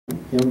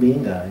him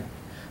being God,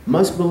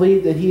 must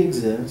believe that he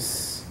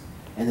exists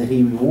and that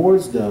he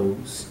rewards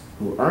those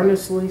who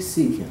earnestly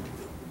seek him.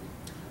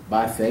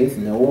 By faith,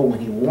 Noah,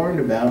 when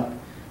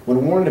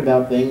warned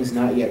about things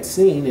not yet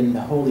seen in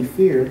the holy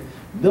fear,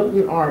 built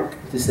an ark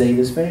to save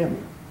his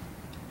family.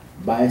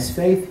 By his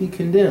faith, he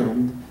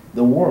condemned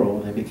the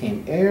world and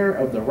became heir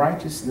of the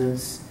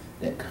righteousness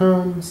that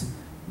comes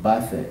by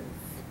faith.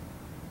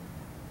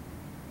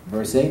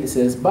 Verse 8, it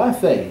says, by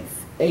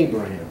faith,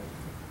 Abraham,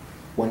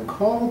 when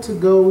called to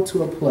go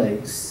to a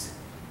place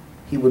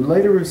he would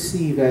later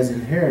receive as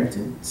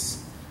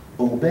inheritance,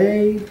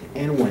 obeyed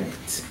and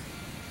went,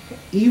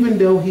 even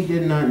though he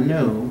did not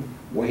know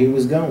where he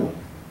was going.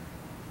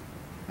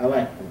 I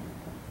like that.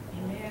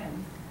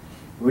 Amen.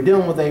 We're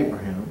dealing with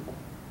Abraham,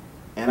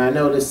 and I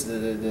know this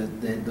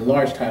the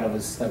large title of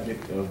this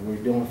subject of we're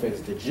dealing with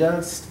faith, the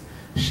just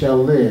shall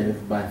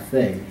live by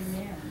faith.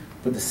 Amen.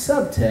 But the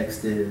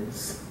subtext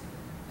is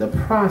the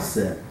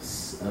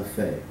process of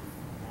faith.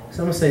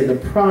 Someone say the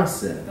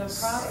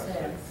process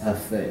of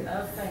faith.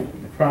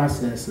 The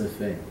process of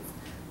faith.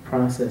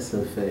 Process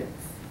of faith.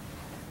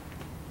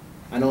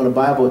 I know in the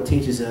Bible it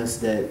teaches us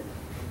that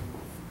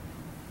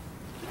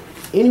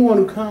anyone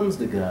who comes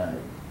to God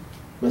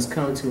must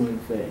come to him in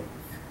faith.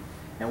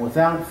 And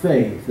without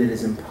faith, it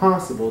is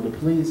impossible to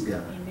please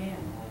God. Amen.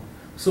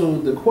 So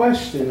the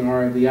question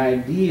or the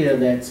idea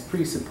that's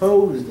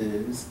presupposed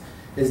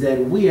is that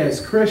we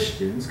as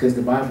Christians, because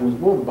the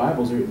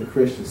Bible's written to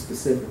Christians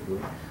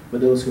specifically, but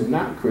those who are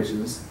not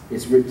Christians,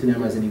 it's written to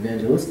them as an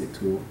evangelistic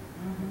tool.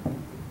 Mm-hmm.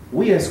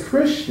 We as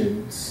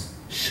Christians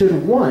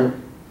should want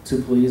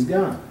to please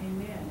God.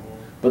 Amen.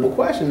 But the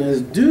question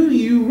is, do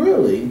you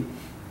really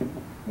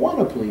want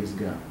to please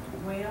God?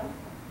 Well,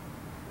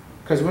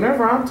 because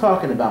whenever I'm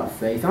talking about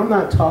faith, I'm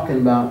not talking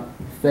about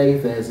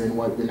faith as in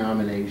what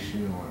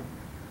denomination or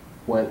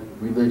what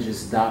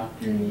religious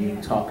doctrine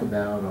you talk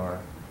about or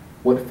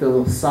what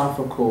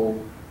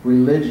philosophical,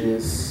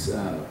 religious,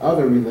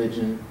 other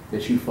religion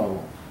that you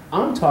follow.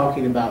 I'm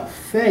talking about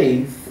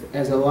faith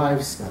as a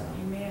lifestyle.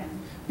 amen.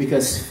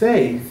 Because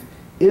faith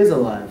is a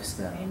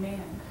lifestyle. Amen.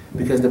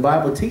 Because the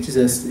Bible teaches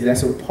us,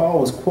 that's what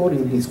Paul was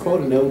quoting, he's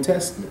quoting the Old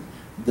Testament.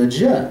 The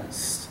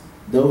just,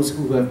 those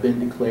who have been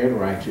declared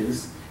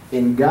righteous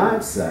in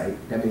God's sight,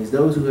 that means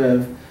those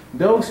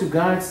who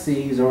God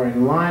sees are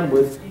in line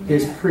with Amen.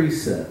 his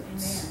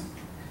precepts, Amen.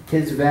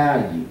 his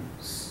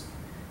values,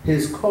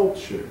 his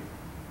culture,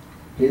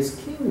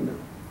 his kingdom.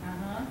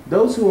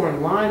 Those who are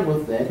in line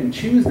with that, who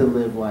choose to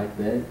live like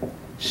that,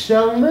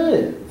 shall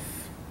live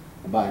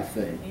by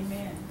faith.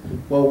 Amen.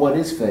 Well, what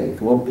is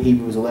faith? Well,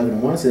 Hebrews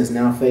 11:1 says,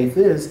 now faith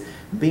is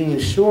being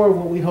sure of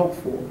what we hope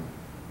for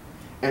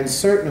and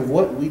certain of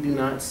what we do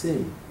not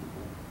see.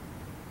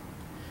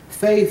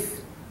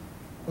 Faith,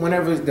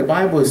 whenever the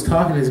Bible is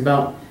talking, is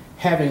about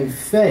having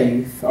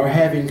faith or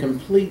having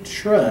complete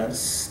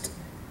trust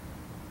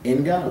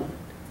in God.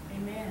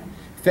 Amen.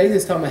 Faith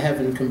is talking about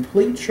having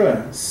complete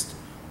trust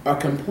or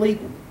complete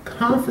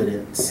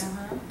confidence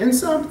in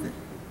something.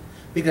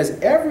 Because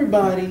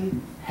everybody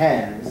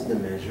has the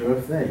measure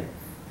of faith.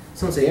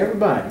 Someone say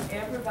everybody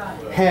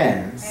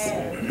has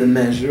the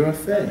measure of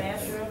faith.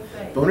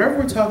 But whenever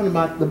we're talking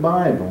about the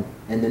Bible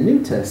and the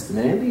New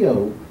Testament and the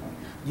Old,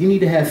 you need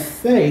to have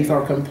faith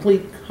or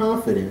complete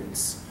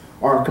confidence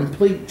or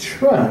complete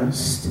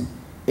trust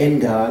in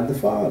God the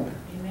Father.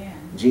 Amen.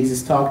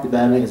 Jesus talked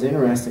about it. It's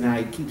interesting how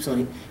he keeps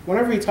on.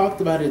 Whenever he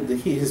talked about it,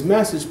 his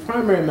message,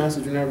 primary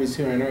message whenever he's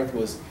here on earth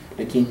was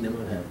the kingdom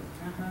of heaven.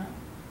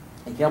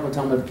 He kept on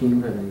talking about the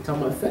kingdom of heaven. He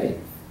talking about faith.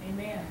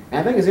 Amen. And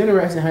I think it's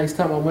interesting how he's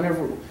talking about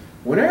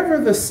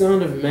whenever the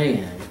Son of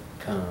Man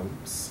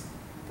comes,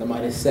 talking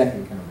about his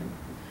second coming,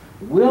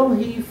 will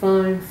he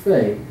find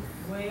faith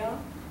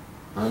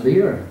on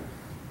the earth?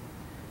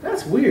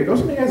 That's weird. Don't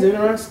you think that's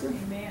interesting?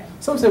 Amen.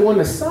 Some say when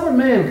the Son of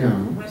Man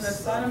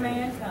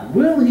comes,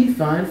 will he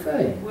find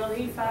faith?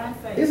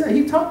 Isn't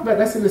he talked about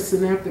that's in the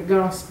Synoptic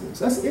Gospels?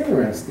 That's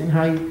interesting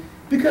how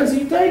because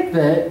you think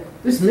that,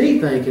 this is me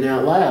thinking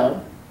out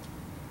loud,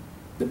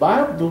 the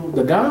Bible,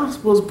 the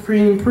gospel is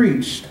being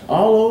preached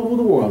all over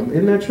the world.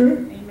 Isn't that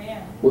true?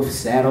 Amen. With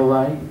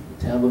satellite,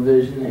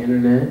 television,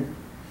 internet,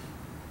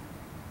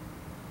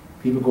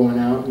 people going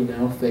out,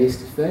 face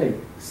to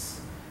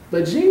face.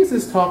 But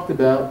Jesus talked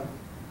about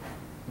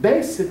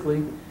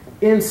basically,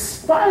 in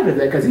spite of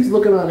that, because he's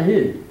looking on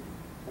ahead,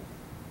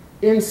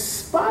 in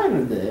spite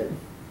of that,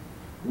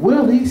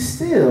 will he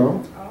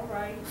still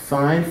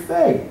find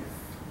faith?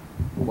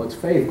 What's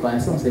faith,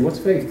 class? Someone say, what's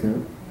faith,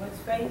 Tim? What's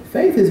faith?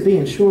 Faith is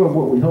being sure of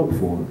what we hope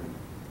for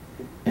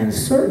and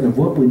certain of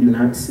what we do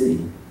not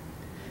see.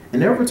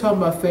 And now we're talking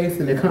about faith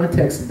in the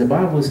context of the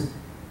Bible is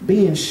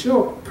being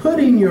sure,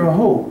 putting your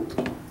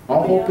hope.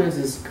 All hope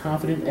is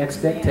confident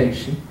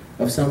expectation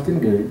of something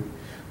good.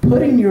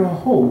 Putting your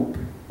hope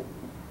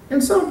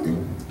in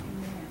something.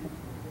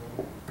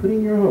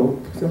 Putting your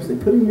hope. Some say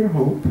putting your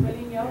hope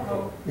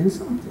in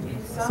something.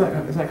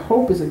 It's like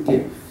hope is a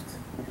gift.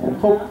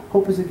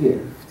 Hope is a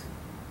gift.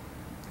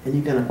 And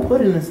you're going to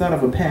put it inside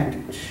of a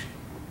package.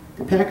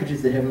 The package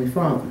is the Heavenly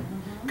Father.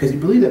 Because you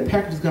believe that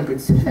package is going to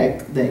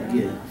protect that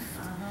gift.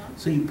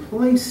 So you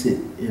place it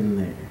in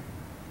there.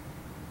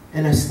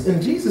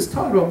 And Jesus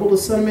talked about, will the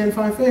Son of Man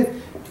find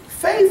faith?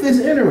 Faith is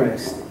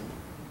interesting.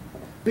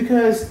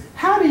 Because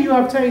how do you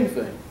obtain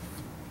faith?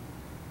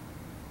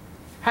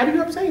 How do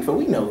you obtain faith?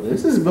 We know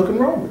this. This is the book of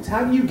Romans.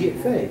 How do you get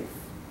faith?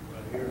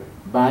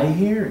 By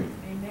hearing.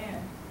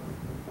 Amen.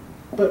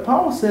 But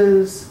Paul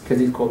says, because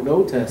he's quoting the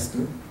Old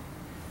Testament,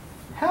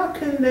 how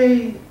can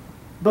they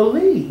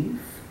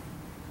believe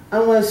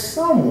unless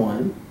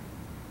someone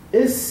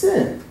is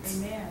sent?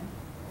 Amen.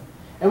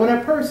 And when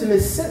that person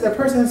is sent, that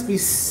person has to be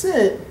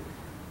sent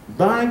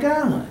by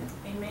God.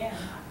 Amen.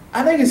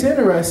 I think it's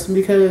interesting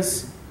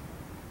because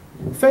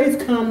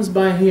faith comes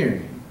by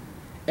hearing,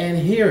 and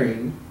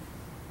hearing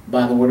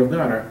by the Word of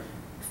God. Or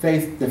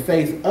faith, the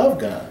faith of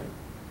God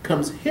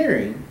comes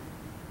hearing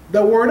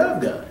the Word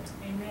of God.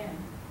 Amen.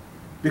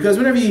 Because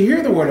whenever you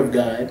hear the Word of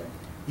God,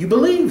 you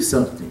believe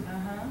something.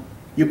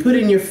 You're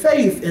putting your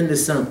faith into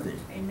something.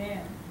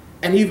 Amen.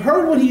 And you've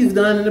heard what He's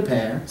done in the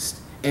past,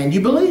 and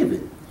you believe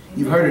it.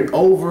 You've heard it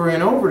over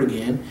and over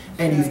again,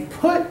 and you've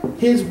put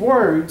His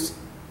words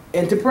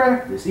into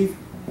practice. You've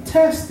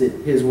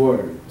tested His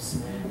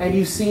words, and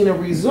you've seen a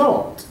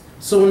result.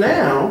 So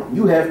now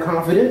you have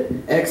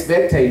confident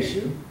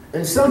expectation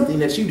in something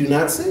that you do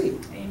not see.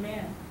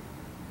 Amen.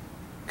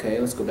 Okay,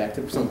 let's go back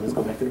to something. Let's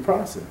go back to the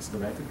process. Let's go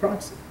back to the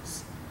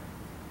process.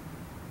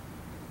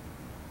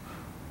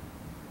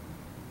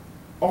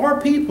 Are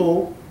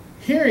people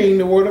hearing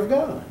the Word of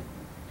God?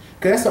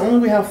 Because that's the only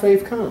way how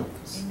faith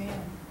comes.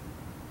 Amen.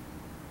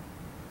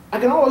 I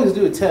can always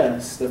do a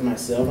test of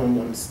myself.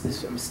 I'm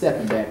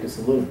stepping back just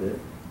a little bit.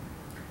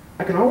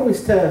 I can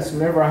always test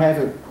whenever I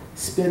haven't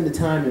spent the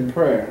time in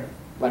prayer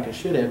like I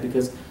should have,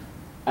 because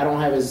I don't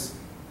have as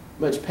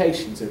much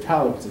patience or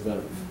tolerance of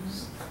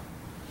others.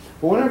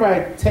 But whenever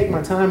I take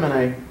my time and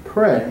I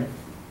pray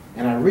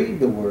and I read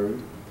the Word,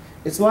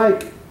 it's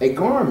like a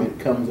garment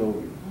comes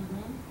over you.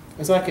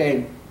 It's like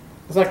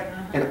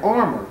an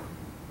armor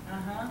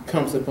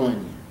comes upon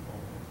you.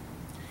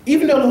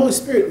 Even though the Holy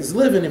Spirit is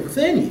living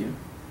within you,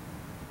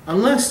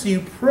 unless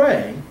you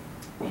pray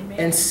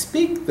and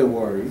speak the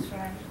Word,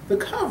 the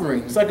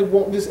covering, it's like it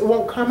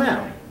won't come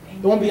out.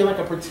 It won't be like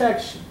a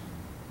protection.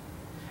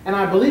 And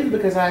I believe it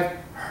because I've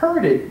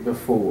heard it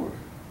before.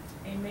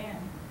 Amen.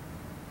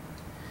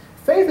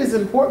 Faith is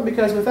important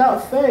because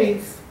without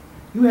faith,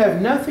 you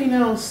have nothing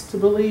else to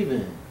believe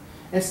in.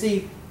 And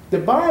see, the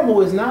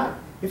Bible is not,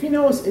 if you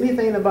notice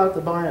anything about the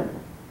Bible,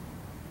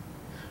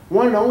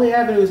 one of the only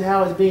avenues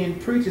how it's being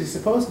preached is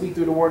supposed to be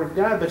through the Word of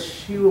God,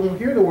 but you won't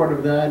hear the Word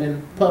of God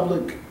in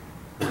public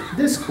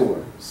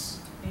discourse.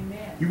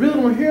 Amen. You really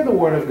won't hear the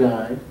Word of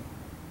God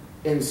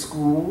in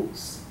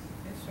schools,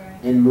 That's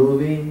right. in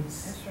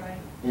movies, That's right.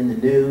 in the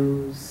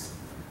news,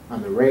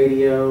 on the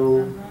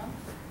radio,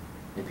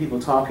 and people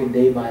talking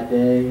day by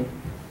day.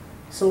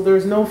 So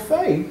there's no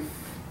faith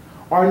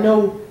or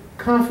no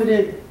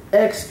confident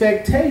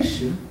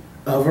expectation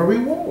of a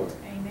reward.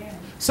 Amen.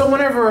 So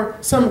whenever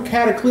some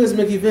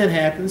cataclysmic event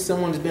happens,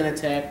 someone's been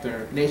attacked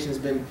or a nation's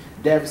been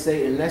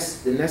devastated, and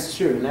that's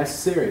true, and that's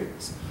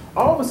serious.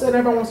 All of a sudden,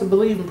 everyone wants to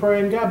believe and pray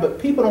in God, but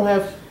people don't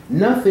have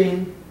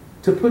nothing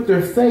to put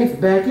their faith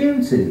back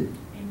into.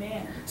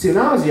 Amen. See, when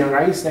I was younger,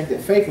 I used to think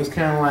that faith was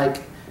kind of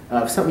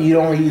like something you'd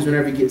only use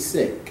whenever you get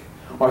sick,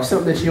 or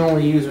something that you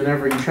only use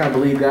whenever you try to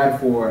believe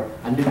God for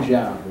a new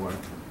job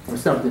or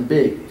something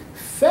big.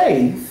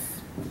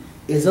 Faith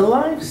is a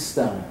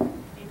lifestyle.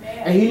 Amen.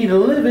 And you need to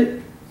live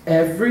it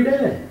every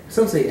day.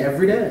 Some say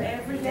every day.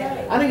 Every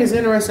day. I think it's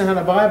interesting how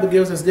the Bible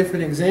gives us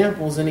different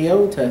examples in the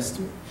Old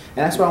Testament.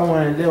 And that's why I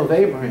wanted to deal with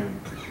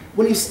Abraham.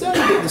 When you study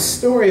the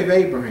story of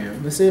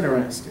Abraham, it's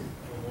interesting.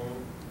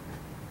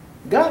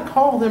 God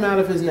called him out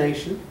of his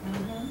nation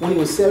when he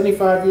was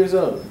 75 years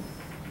old.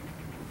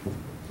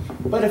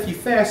 But if you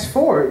fast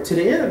forward to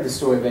the end of the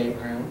story of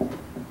Abraham,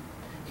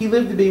 he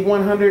lived to be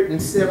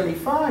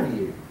 175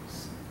 years.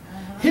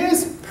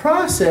 His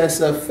process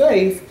of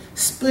faith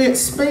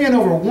spanned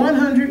over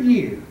 100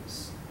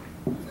 years.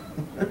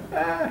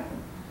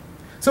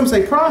 Some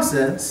say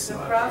process. The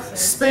process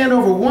Spanned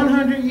over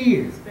 100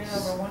 years. spent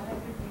over 100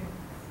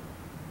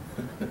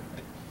 years.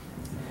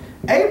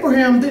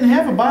 Abraham didn't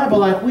have a Bible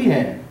like we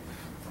have.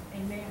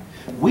 Amen.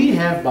 We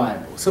have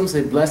Bibles. Some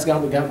say, bless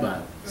God, we got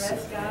Bibles.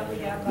 Bless God, we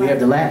got We have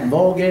the Latin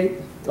Vulgate.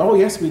 Oh,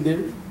 yes, we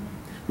do.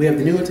 We have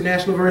the New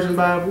International Version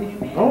Bible.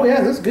 Amen. Oh,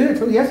 yeah, that's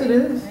good. Oh, yes, it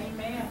is.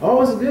 Amen.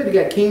 Oh, it's good. You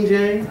got King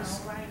James.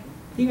 All right.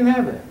 You can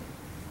have that.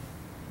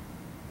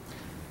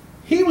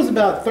 He was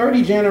about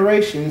 30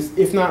 generations,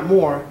 if not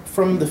more,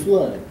 from the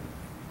flood,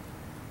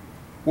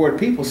 where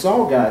people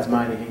saw God's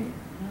mighty hand.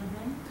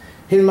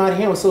 His mighty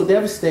hand was so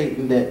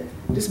devastating that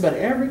just about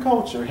every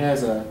culture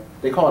has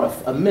they call it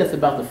a myth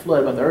about the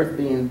flood, about the earth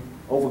being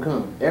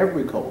overcome.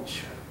 Every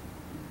culture.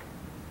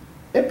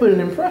 It put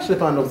an impression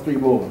upon those three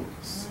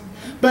boys.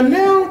 But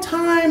now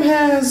time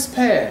has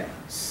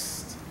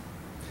passed.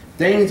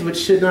 Things which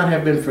should not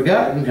have been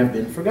forgotten have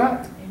been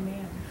forgotten.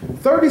 Amen.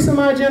 30 some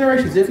odd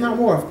generations, if not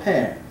more, have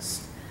passed.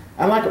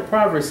 I like what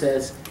Proverbs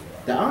says,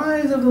 The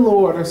eyes of the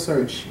Lord are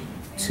searching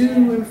to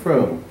and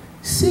fro,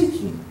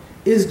 seeking.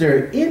 Is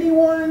there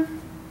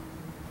anyone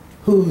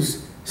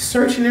who's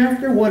searching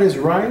after what is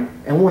right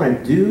and want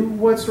to do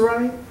what's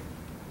right?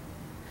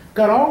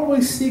 God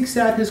always seeks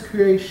out his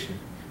creation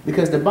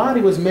because the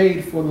body was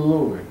made for the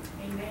Lord.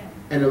 Amen.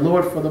 And the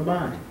Lord for the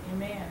body.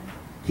 Amen.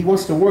 He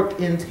wants to work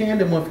in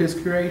tandem with his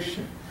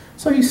creation.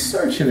 So he's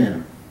searching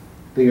in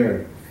the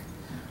earth,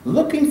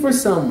 looking for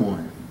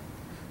someone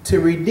to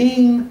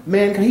redeem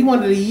mankind. He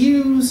wanted to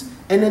use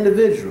an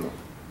individual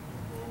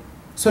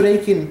so they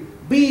can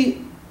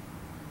be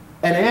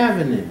an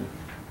avenue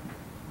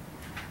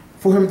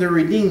for him to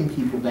redeem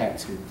people back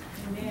to.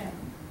 Amen.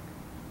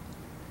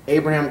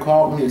 Abraham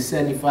called when he was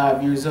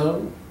 75 years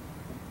old,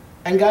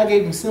 and God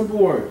gave him a simple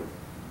word.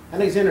 I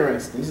think it's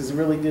interesting. This is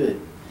really good.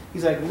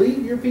 He's like,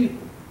 leave your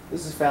people.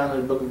 This is found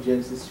in the book of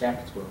Genesis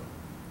chapter 12.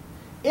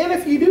 And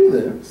if you do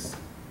this,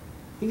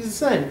 he's the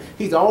same.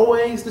 He's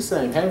always the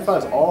same. Heavenly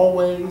Father is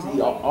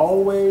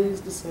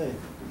always the same.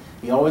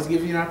 He always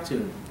gives you an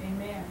opportunity.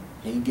 Amen.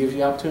 And he gives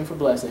you an opportunity for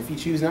blessing. If you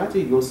choose not to,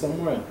 you go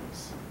somewhere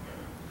else.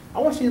 I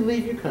want you to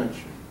leave your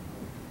country.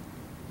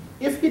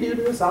 If you do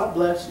this, I'll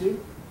bless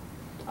you.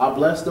 I'll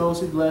bless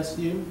those who bless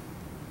you.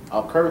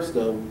 I'll curse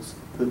those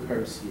who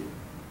curse you.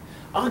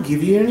 I'll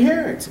give you an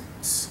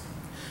inheritance.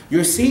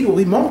 Your seed will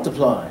be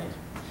multiplied.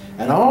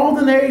 And all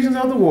the nations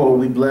of the world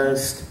will be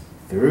blessed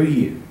through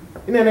you.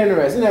 Isn't that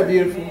interesting? Isn't that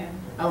beautiful? Amen.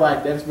 I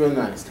like that. It's real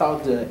nice.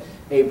 Talk to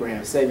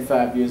Abraham,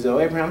 75 years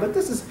old. Abraham, look,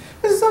 this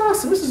is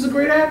awesome. This is a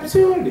great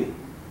opportunity.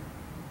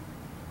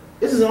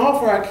 This is an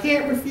offer I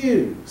can't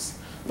refuse.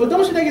 But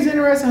don't you think it's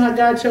interesting how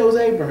God chose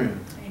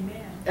Abraham?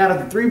 Amen. Out of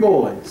the 3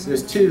 boys,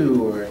 there's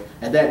 2 or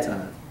at that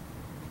time.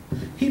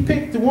 He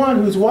picked the one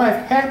whose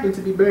wife happened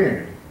to be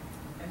barren.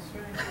 That's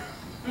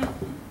right.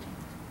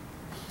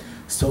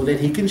 So that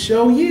he can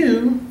show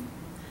you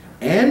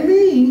and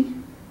me,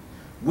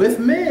 with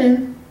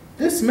men,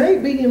 this may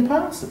be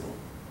impossible.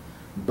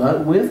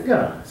 But with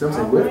God, some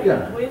say with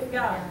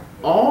God,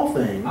 all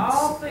things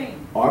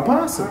are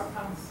possible.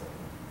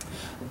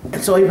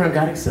 And so Abraham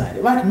got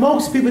excited. Like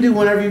most people do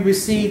whenever you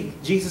receive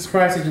Jesus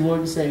Christ as your Lord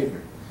and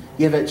Savior.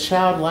 You have that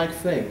childlike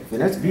faith.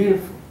 And that's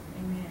beautiful.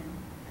 Amen.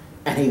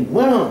 And he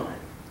went on,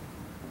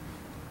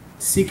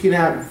 seeking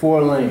out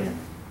for a land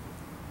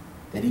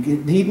that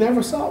he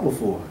never saw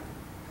before.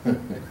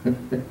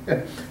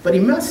 But he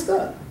messed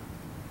up.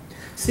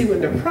 See,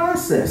 with the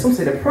process, some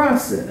say the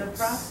process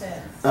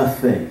of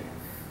faith.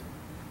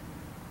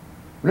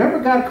 Whenever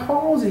God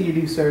calls you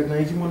to do certain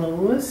things, you want to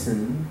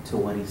listen to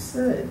what he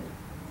said.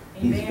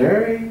 Amen. He's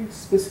very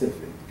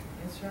specific.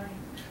 That's right.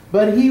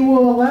 But he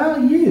will allow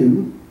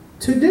you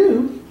to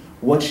do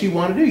what you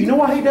want to do. You know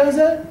why he does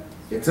that?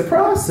 It's a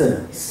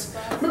process.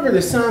 Remember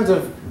the sons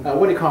of,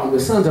 what do you call them? The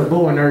sons of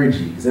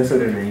Boanerges. That's what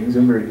their names.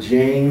 Remember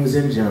James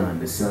and John,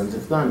 the sons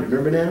of thunder.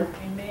 Remember them?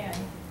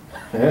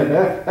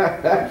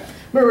 Amen.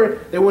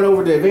 Remember, they went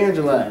over to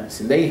evangelize,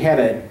 and they had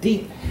a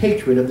deep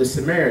hatred of the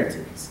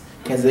Samaritans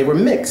because they were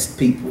mixed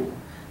people.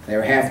 They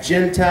were half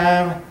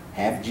Gentile,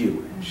 half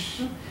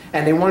Jewish.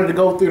 And they wanted to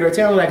go through their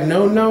town like,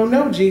 no, no,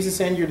 no, Jesus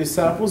and your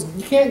disciples,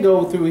 you can't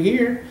go through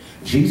here.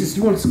 Jesus,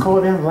 you want us to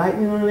call down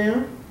lightning on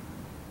them?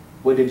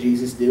 What did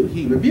Jesus do?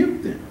 He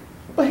rebuked them.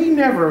 But he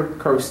never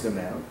cursed them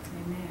out.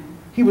 Amen.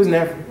 He was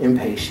never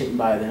impatient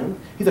by them.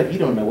 He's like, you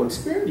don't know what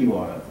spirit you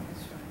are of.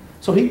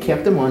 So he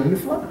kept them on in the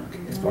flock.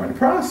 It's part of the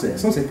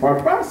process. Don't say part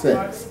of the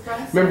process.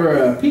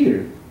 Remember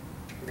Peter?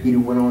 Peter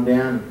went on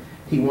down.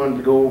 He wanted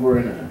to go over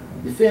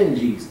and defend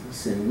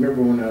Jesus. And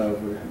remember when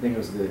I think it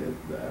was the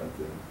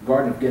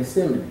Garden of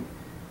Gethsemane,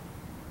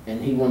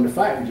 and he wanted to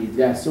fight with Jesus.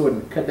 He got a sword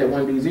and cut that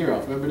one dude's ear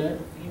off. Remember that?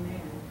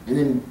 Amen. And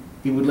then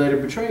he would later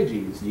betray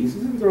Jesus. Jesus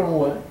isn't thrown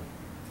away.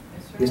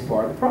 That's right. It's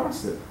part of the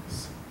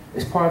process.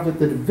 It's part of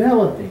the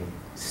developing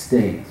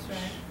stage. That's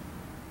right.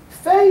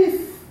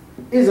 Faith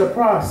is a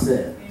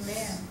process.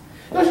 Amen.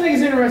 Don't you think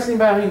it's interesting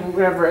about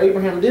whenever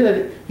Abraham did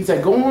it, he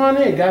said, go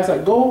on in. God's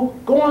like, go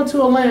on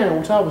to a land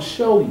which I will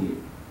show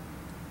you.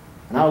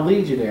 And I'll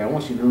lead you there. I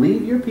want you to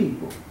leave your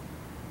people.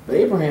 But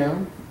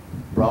Abraham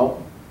brought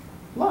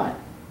Lot.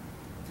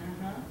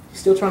 He's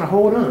still trying to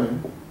hold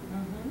on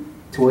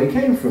to where he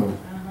came from.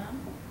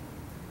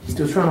 He's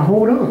still trying to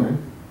hold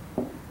on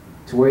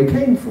to where he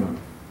came from.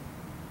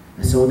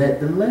 And so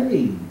that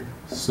delayed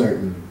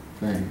certain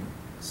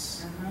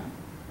things.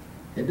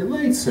 It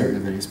delayed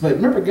certain things. But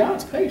remember,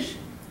 God's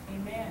patient.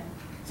 Amen.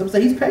 Some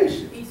say he's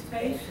patient. He's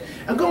patient.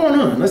 Now going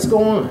on, let's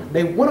go on.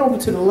 They went over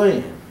to the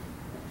land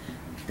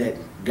that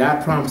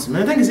God promised them.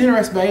 And I think it's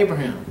interesting about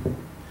Abraham.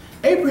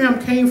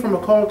 Abraham came from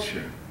a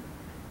culture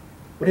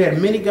where they had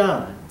many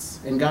gods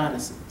and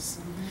goddesses.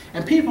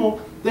 And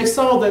people, they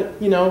saw that,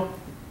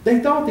 they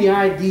thought the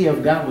idea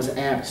of God was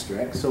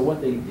abstract. So what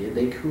they did,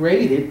 they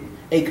created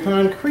a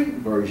concrete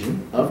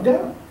version of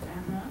God.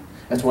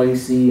 That's why you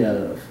see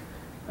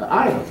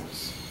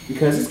idols.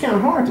 Because it's kind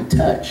of hard to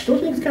touch. Don't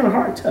you think it's kind of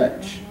hard to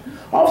touch?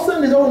 All of a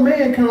sudden, this old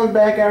man comes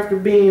back after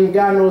being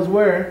God knows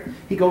where.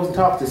 He goes and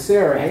talks to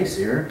Sarah. Hey,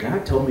 Sarah,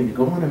 God told me to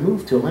go on and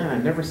move to a land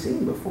I've never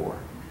seen before.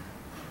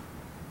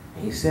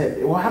 He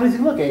said, well, how does he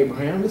look,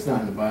 Abraham? It's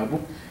not in the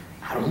Bible.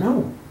 I don't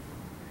know.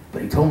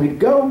 But he told me to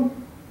go,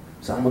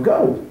 so I'm going to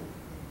go.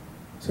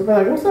 So they're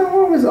like, what's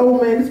wrong with this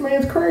old man? This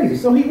man's crazy.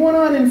 So he went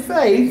on in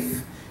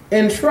faith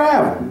and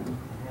traveled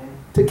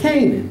to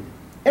Canaan.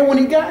 And when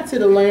he got to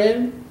the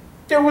land,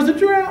 there was a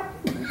drought.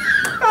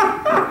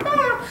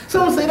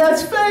 Someone say,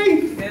 that's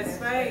faith. That's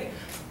faith.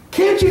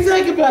 Can't you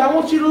think about it? I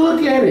want you to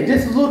look at it.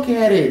 Just look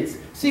at it.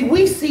 See,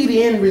 we see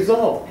the end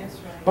result. That's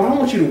right. But I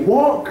want you to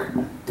walk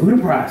through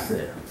the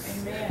process.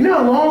 Amen. You know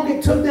how long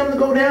it took them to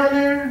go down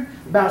there?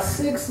 About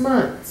 6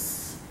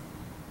 months.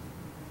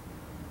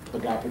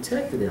 But God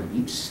protected them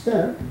each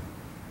step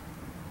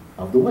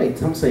of the way.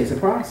 Some say it's a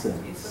process.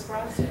 It's a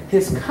process.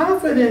 His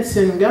confidence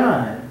in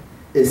God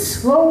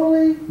is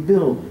slowly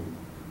building.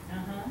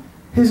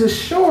 His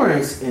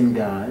assurance in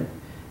God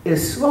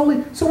is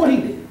slowly. So what he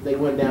did? They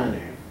went down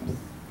there.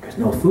 There's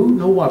no food,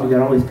 no water. We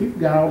got all these people,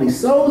 got all these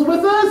souls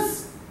with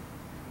us.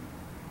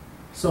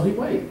 So he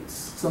waits.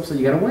 Some say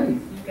you gotta wait.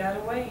 You gotta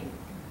wait.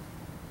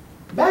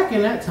 Back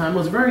in that time,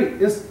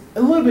 it's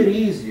a little bit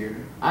easier,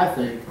 I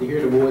think, to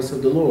hear the voice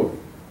of the Lord.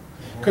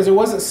 Because there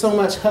wasn't so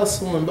much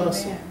hustle and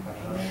bustle.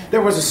 Amen.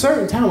 There was a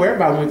certain time where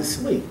everybody went to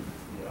sleep.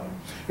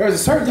 There was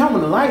a certain time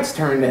when the lights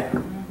turned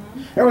out.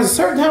 There was a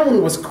certain time when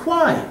it was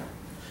quiet.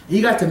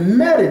 You got to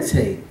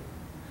meditate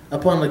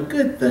upon the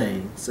good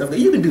things.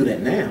 You can do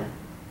that now.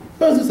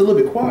 But it was just a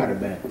little bit quieter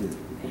back then.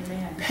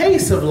 Amen.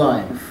 Pace of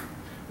life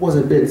was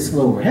a bit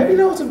slower. Have you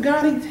noticed of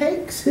God, he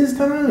takes his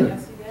time.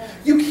 Yes, he does.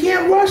 You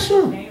can't rush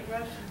him. Can't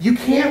rush him. You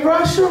can't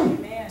rush him.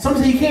 Amen. Some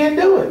say you can't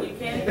do it. You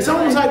can't It's do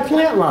almost it. like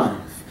plant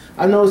life.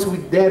 I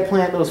noticed Dad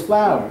plant those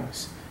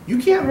flowers. You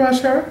can't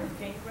rush her.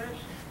 You can't rush him.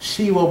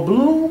 She will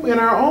bloom in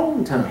her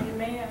own time.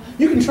 Amen.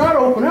 You can try to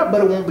open up,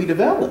 but it won't be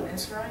developed.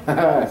 That's right.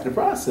 That's the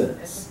process.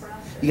 That's the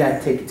process. You got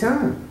to take your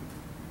time.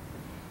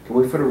 You can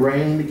wait for the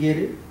rain to get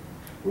it.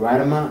 The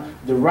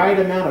right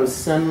amount of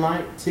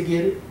sunlight to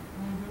get it.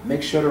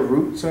 Make sure the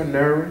roots are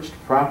nourished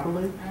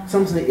properly.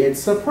 Some say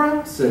it's a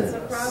process. It's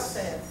a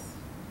process.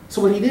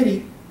 So what he did,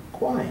 he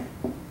quiet.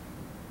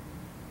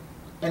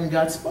 And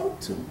God spoke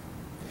to him.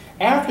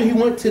 After he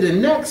went to the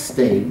next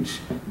stage,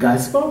 God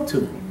spoke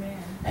to him.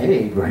 Amen.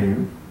 Hey,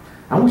 Abraham,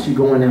 I want you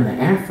going down to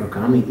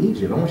Africa.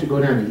 Egypt. I want you to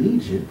go down to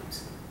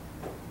Egypt.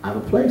 I have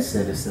a place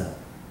set aside.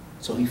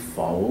 So he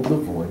followed the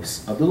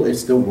voice of the Lord.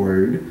 It's the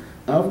word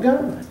of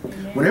God.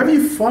 Amen. Whenever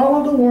you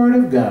follow the word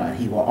of God,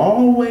 he will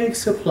always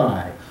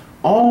supply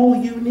all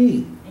you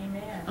need.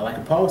 Amen. And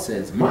like Paul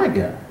says, my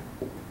God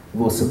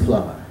will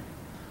supply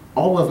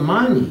all of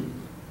my need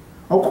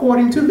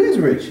according to his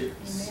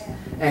riches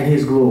Amen. and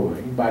his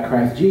glory by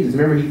Christ Jesus.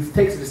 Remember, he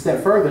takes it a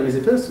step further in his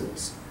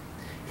epistles.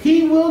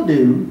 He will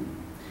do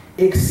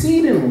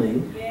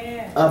exceedingly,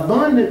 Yes.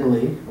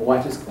 abundantly,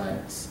 watch this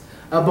class,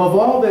 above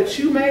all that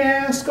you may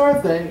ask or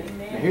think.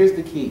 Amen. Now here's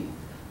the key.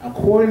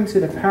 According to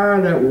the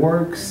power that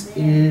works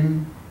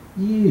in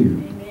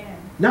you. Amen.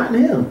 Not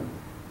in him.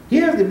 He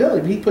has the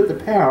ability, but he put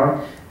the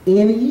power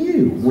in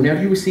you.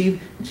 Whenever you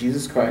receive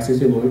Jesus Christ as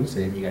your Lord and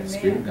Savior, you got the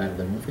Spirit of God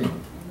living within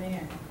you.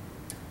 Amen.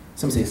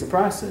 Some say it's a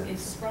process.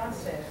 It's a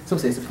process. Some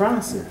say it's a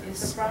process.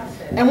 It's a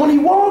process. And when he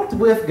walked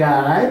with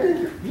God,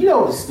 you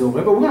know the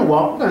story, but we're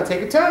going to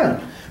take a time.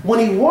 When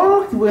he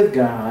walked with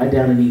God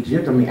down in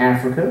Egypt,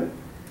 Africa,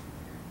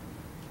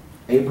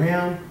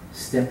 Abraham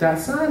stepped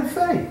outside of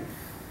faith.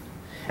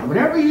 And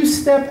whenever you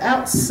step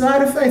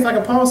outside of faith,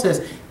 like Paul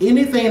says,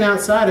 anything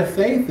outside of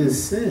faith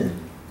is sin.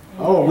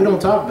 Oh, we don't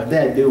talk about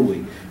that, do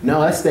we? No,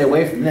 let's stay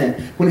away from that.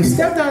 When he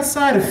stepped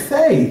outside of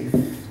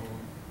faith,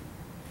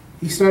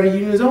 he started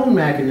using his own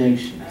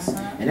machinations.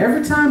 And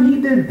every time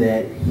he did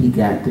that, he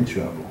got into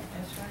trouble.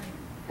 That's right.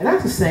 And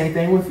that's the same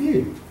thing with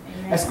you.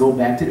 Amen. Let's go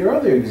back to the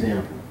earlier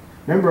example.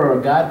 Remember,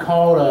 God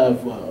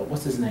called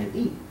what's his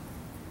name?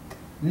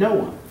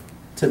 Noah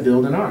to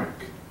build an ark.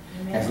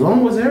 Amen. As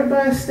long as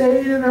everybody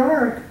stayed in the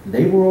ark,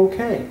 they were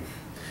okay.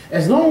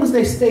 As long as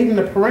they stayed in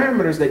the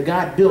parameters that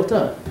God built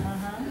up,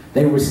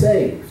 they were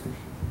saved.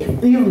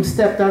 If they even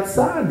stepped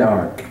outside the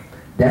ark,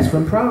 that's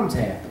when problems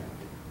happened.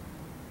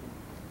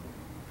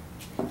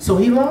 So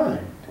he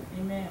lied.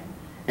 Amen.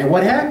 And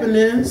what happened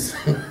is,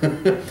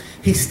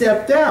 he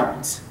stepped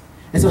out.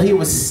 And so he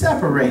was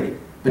separated.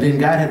 But then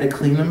God had to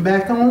clean him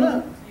back on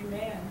up.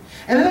 Amen.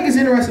 And I think it's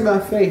interesting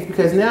about faith,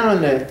 because now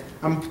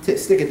I'm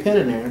sticking a pin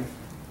in there.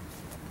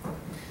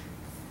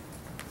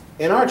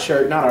 In our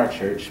church, not our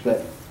church,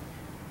 but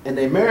in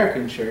the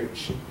American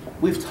church,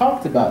 we've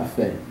talked about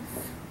faith.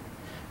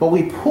 But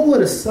we pull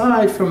it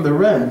aside from the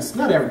rest.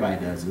 Not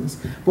everybody does this.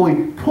 But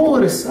we pull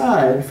it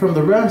aside from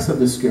the rest of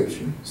the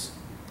scriptures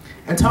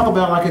and talk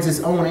about like it's its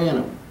own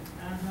animal.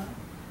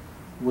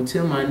 Well,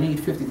 Tim, I need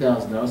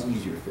 $50,000.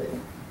 Use your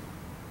faith.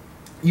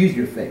 Use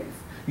your faith.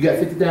 You got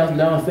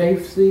 $50,000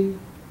 faith, Steve?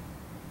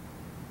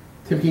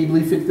 Tim, can you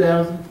believe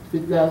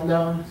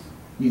 $50,000?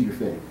 Use your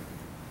faith.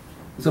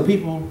 So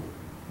people,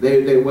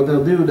 what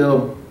they'll do,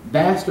 they'll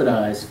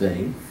bastardize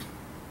faith,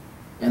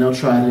 and they'll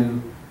try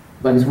to,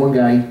 like this one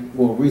guy,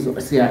 well,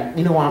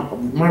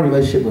 my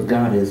relationship with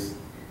God is,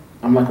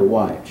 I'm like a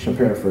watch, I'm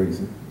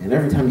paraphrasing, and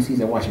every time he sees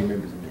that watch, he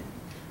remembers me.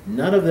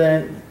 None of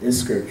that is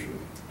scriptural.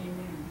 Amen.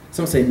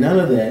 Some say none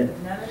of that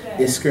None of that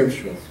is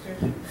scriptural. is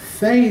scriptural.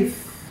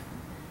 Faith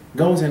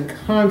goes in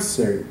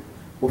concert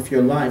with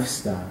your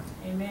lifestyle.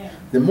 Amen.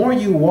 The more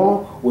you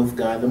walk with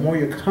God, the more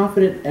your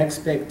confident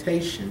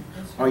expectation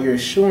or your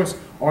assurance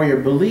or your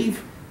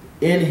belief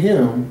in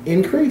Him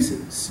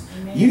increases.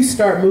 Amen. You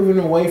start moving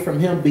away from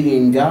Him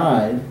being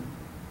God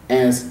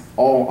as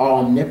all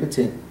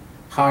omnipotent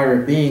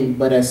higher being,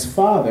 but as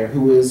Father,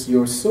 who is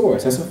your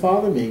source. That's what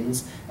Father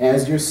means,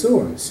 as your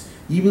source.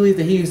 You believe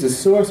that He is the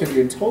source of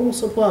your total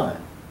supply,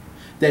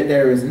 that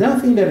there is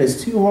nothing that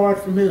is too hard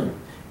from Him.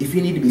 If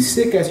you need to be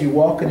sick as you're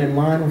walking in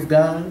line with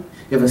God,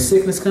 if a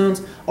sickness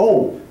comes,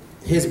 oh,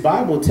 His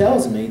Bible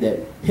tells me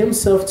that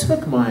Himself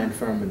took my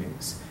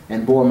infirmities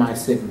and bore my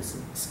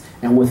sicknesses,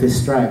 and with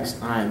His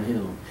stripes I am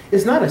healed.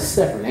 It's not a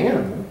separate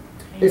animal.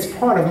 It's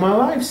part of my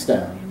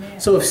lifestyle.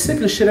 So if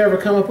sickness should ever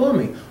come upon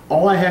me,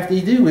 all I have to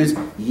do is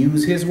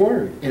use His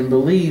word and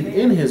believe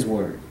in His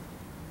word.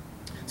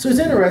 So it's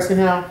interesting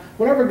how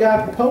whenever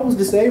God proposed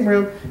this to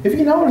Abraham, if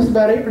you notice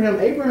about Abraham,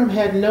 Abraham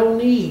had no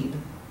need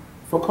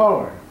for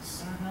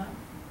cars.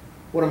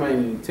 What am I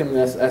mean? Tim,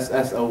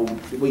 that's old.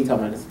 What are you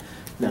talking about?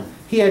 No.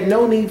 He had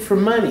no need for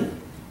money.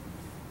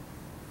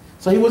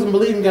 So he wasn't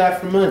believing God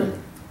for money.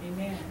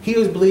 Amen. He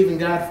was believing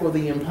God for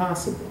the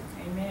impossible.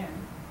 Amen.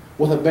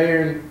 With a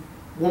barren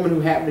woman who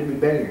happened to be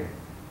barren.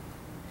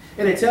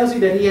 And it tells you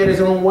that he had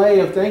his own way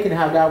of thinking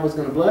how God was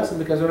going to bless him,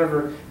 because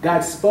whenever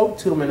God spoke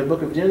to him in the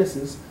book of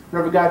Genesis,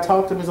 whenever God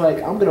talked to him, he was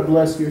like, I'm going to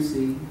bless your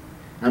seed.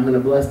 I'm going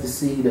to bless the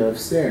seed of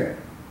Sarah.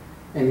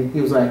 And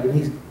he was like,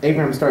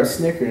 Abraham started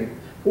snickering.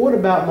 What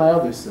about my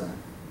other son?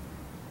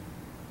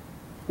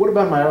 What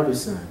about my other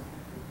son?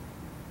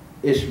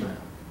 Ishmael.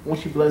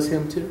 Won't you bless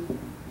him too?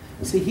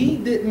 See, he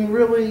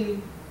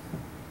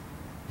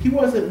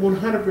wasn't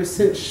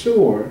 100%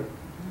 sure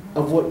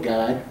of what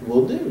God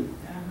will do.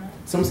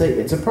 Some say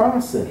it's a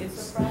process.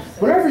 It's a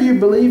process. Whenever you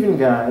believe in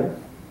God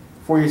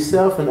for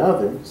yourself and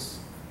others,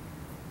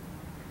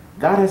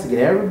 God has to get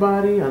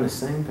everybody on the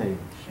same page.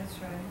 That's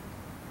right.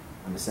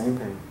 On the same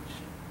page.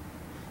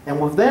 And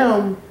with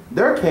them,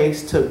 their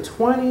case took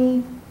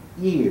 20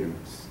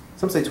 years.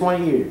 Some say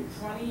 20 years.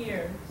 20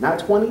 years. Not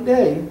 20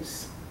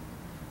 days.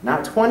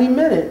 Not 20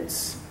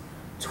 minutes.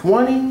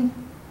 20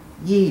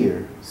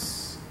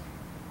 years.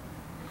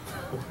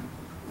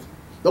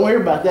 Don't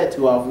hear about that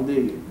too often, do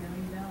you?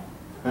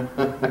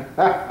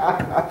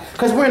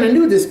 Because we're in a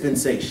new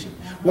dispensation.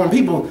 When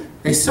people,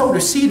 they sow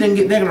their seed, they're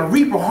going to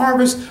reap or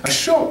harvest a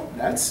short.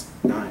 That's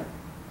not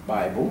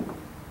Bible.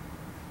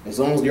 As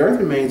long as the earth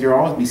remains, there will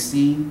always be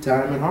seed,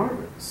 time, and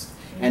harvest.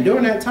 And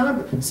during that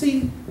time,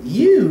 see,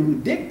 you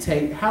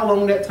dictate how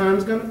long that time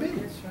is going to be.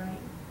 That's right.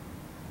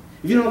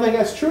 If you don't think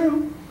that's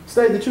true,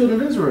 study the children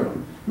of Israel.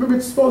 Remember,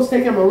 it's supposed to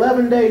take them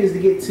 11 days to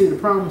get to the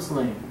promised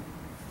land.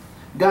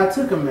 God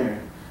took them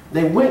there.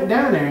 They went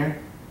down there,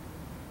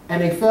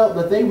 and they felt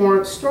that they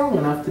weren't strong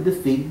enough to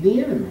defeat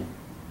the enemy.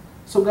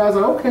 So God's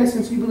like, okay,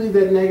 since you believe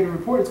that negative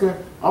report, it's going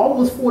to, all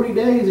those 40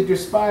 days that your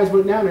spies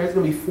went down there, it's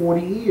going to be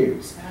 40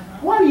 years.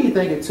 Why do you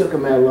think it took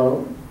them that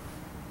long?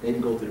 They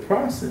didn't go through the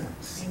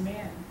process.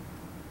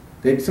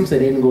 Amen. Some say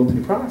they didn't go through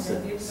the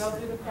process. They didn't go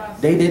through the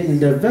process. They didn't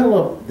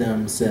develop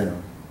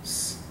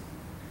themselves.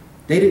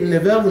 They didn't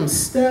develop them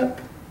step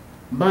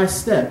by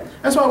step.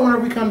 That's why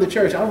whenever we come to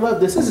church, I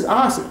love this. This is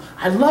awesome.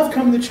 I love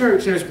coming to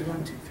church. There's 1, 2,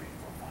 3, 4,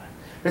 5.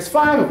 There's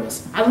 5 of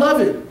us. I love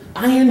it.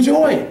 I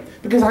enjoy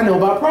it because I know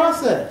about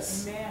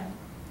process. Amen.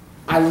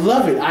 I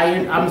love it.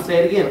 I'm going to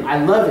say it again.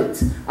 I love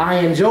it. I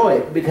enjoy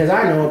it because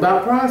I know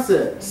about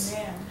process.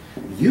 Amen.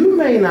 You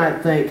may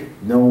not think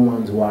no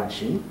one's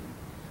watching,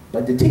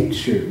 but the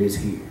teacher is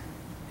here.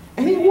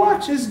 And he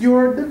watches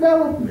your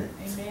development.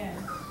 Amen.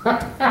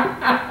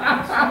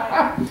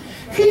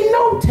 He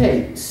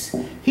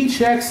notates. He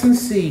checks and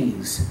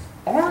sees.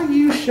 Are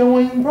you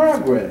showing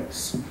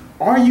progress?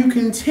 Are you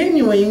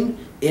continuing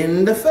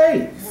in the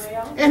faith?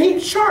 Well, and he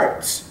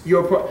charts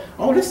your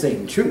oh, this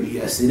ain't true.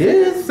 Yes, it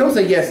is. Some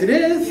say yes, it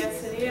is.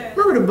 yes, it is.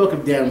 Remember the book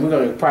of Daniel? We're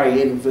going to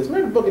probably end with this.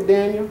 Remember the book of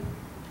Daniel?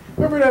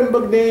 Remember that in the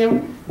book of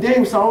Daniel?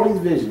 Daniel saw all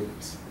these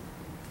visions.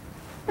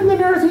 And then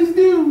there's these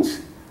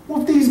dudes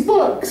with these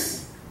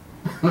books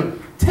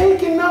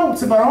taking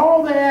notes about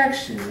all the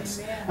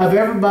actions of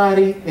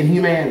everybody in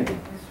humanity.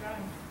 That's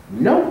right.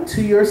 Note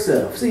to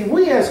yourself. See,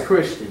 we as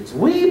Christians,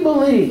 we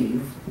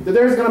believe that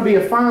there's going to be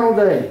a final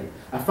day,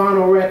 a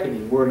final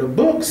reckoning, where the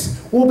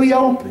books will be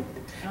opened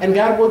and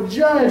God will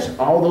judge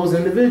all those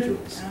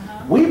individuals.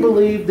 We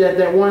believe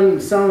that one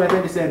song, I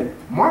think they said,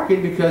 mark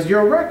it because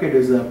your record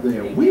is up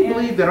there. Amen. We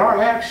believe that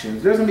our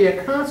actions, there's going to be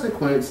a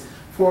consequence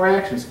for our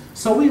actions.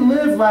 So we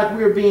live like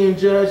we're being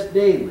judged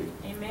daily.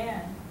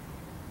 Amen.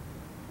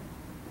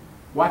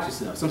 Watch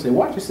yourself. Some say,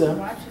 watch yourself.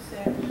 Watch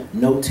yourself.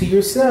 Note to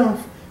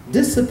yourself.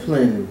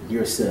 Discipline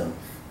yourself.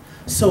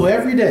 So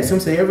every day, some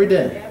say every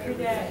day, Every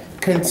day.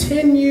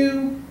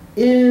 continue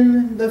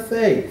in the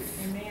faith.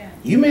 Amen.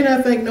 You may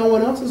not think no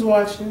one else is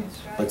watching,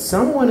 That's right. but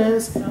someone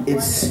is. Someone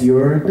It's is.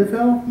 your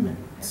development.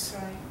 That's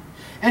right.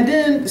 And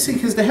then, see,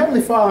 because the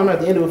Heavenly Father, I'm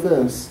at the end with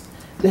this.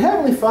 The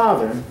Heavenly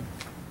Father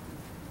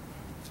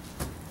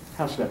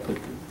how should I put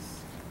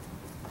this?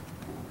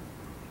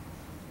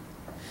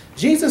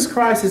 Jesus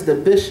Christ is the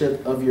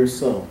bishop of your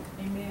soul.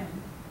 Amen.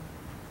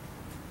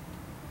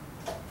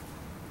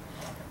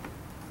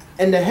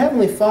 And the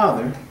Heavenly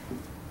Father,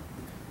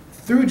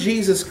 through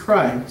Jesus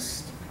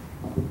Christ,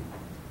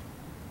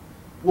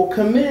 will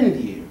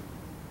commend you.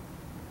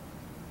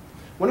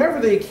 Whenever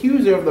the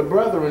accuser of the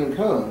brethren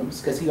comes,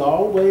 because he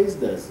always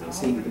does it.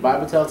 See, the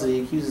Bible tells us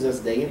he accuses us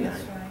day and night.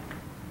 That's right.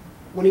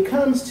 When he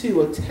comes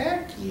to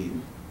attack you,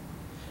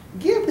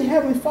 give the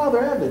Heavenly Father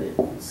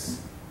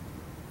evidence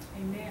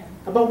Amen.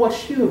 about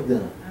what you have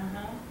done.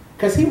 Uh-huh.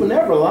 Because he will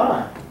never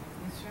lie.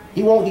 That's right.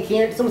 He won't, he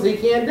can't, someone say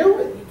he can't do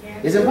it. He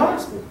can't It's do it.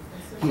 impossible.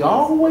 That's He what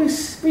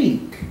always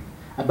speak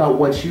about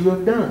what you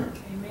have done.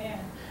 Amen.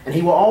 And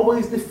he will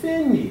always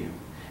defend you.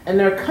 And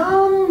there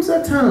comes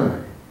a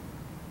time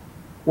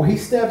where he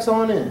steps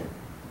on in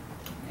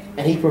Amen.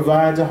 and he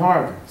provides a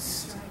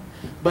harvest. That's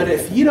right. But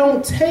if you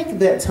don't take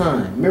that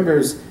time, remember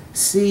it's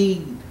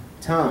seed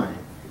time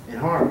and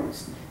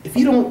harvest. If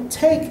you don't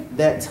take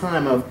that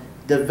time of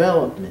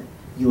development,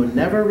 you will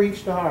never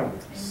reach the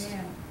harvest.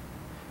 Amen.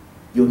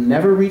 You'll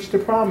never reach the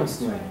promised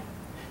That's land. right.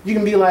 You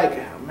can be like,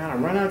 oh, man,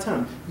 I'm running out of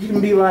time. You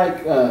can be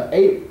like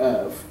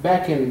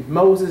back in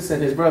Moses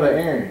and his brother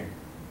Aaron.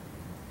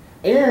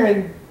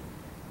 Aaron,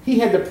 he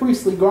had the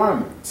priestly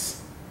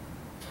garments,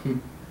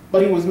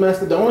 but he was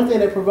messed up. The only thing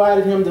that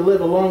provided him to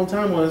live a long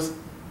time was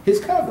his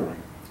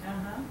covering,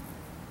 Uh-huh.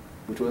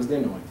 which was the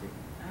anointing.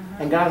 Uh-huh.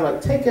 And God's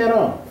like, take that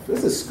off.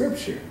 This is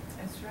scripture.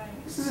 That's right.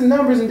 This is in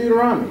Numbers and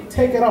Deuteronomy.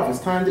 Take it off. It's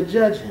time to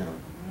judge him.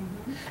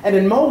 Mm-hmm. And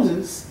then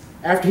Moses,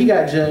 after he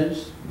got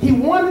judged, he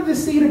wanted to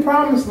see the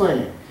promised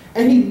land.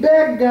 And he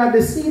begged God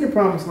to see the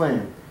promised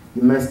land.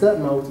 You messed up,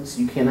 Moses.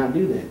 You cannot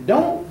do that.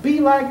 Don't be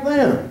like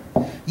them.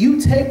 You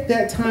take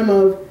that time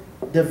of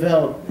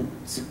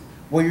development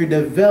where you're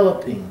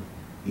developing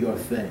your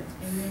faith.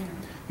 Amen.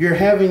 You're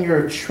having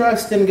your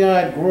trust in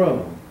God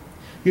grow.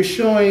 You're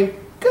showing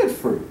good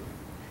fruit.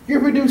 You're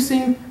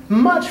producing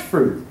much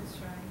fruit. That's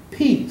right.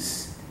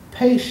 Peace,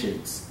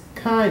 patience,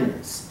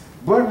 kindness,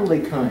 brotherly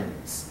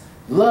kindness,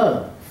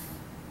 love.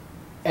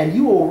 And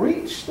you will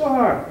reach the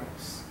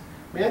harvest.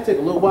 Man, that took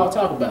a little while to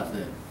talk about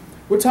that.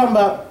 We're talking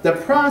about the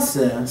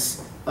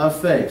process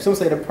of faith. Some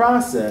say the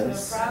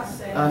process, The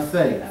process of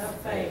faith. Of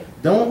faith.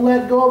 Don't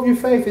let go of your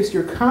faith. It's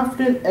your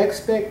confident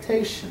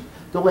expectation.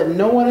 Don't let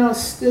no one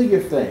else steal your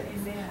faith.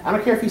 Amen. I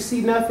don't care if you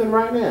see nothing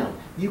right now.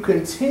 You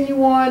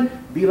continue on,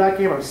 be like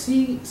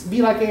Abraham.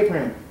 Be like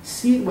Abraham.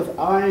 See it with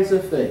eyes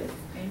of faith.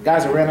 Amen.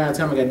 Guys, I ran out of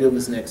time. I got to do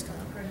this next time.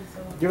 Praise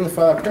the Lord. Dear Heavenly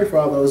Father, I pray for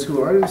all those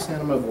who are under the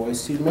sound of my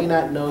voice, who may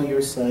not know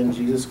your Son,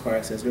 Jesus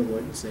Christ, as their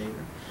Lord and Savior.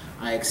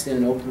 I extend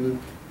an open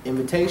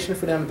invitation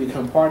for them to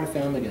become part of the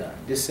family of God.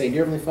 Just say, Dear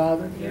Heavenly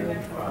Father, Dear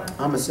Heavenly Father,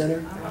 I'm a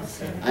sinner. I'm a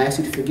sinner. I ask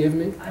you to forgive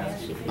me I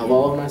ask you to forgive of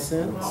all of my me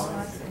sins. of all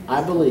my sins.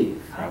 I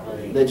believe I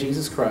believe that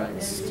Jesus Christ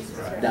that Jesus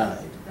Christ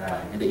died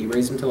died, and that you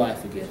raised him to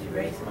life again. that you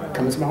raised him up.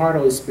 Come into my heart,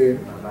 Holy Spirit,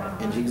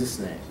 in Jesus'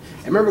 name.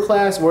 And remember,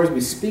 class, words we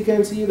speak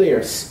unto you, they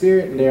are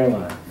spirit and they are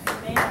life.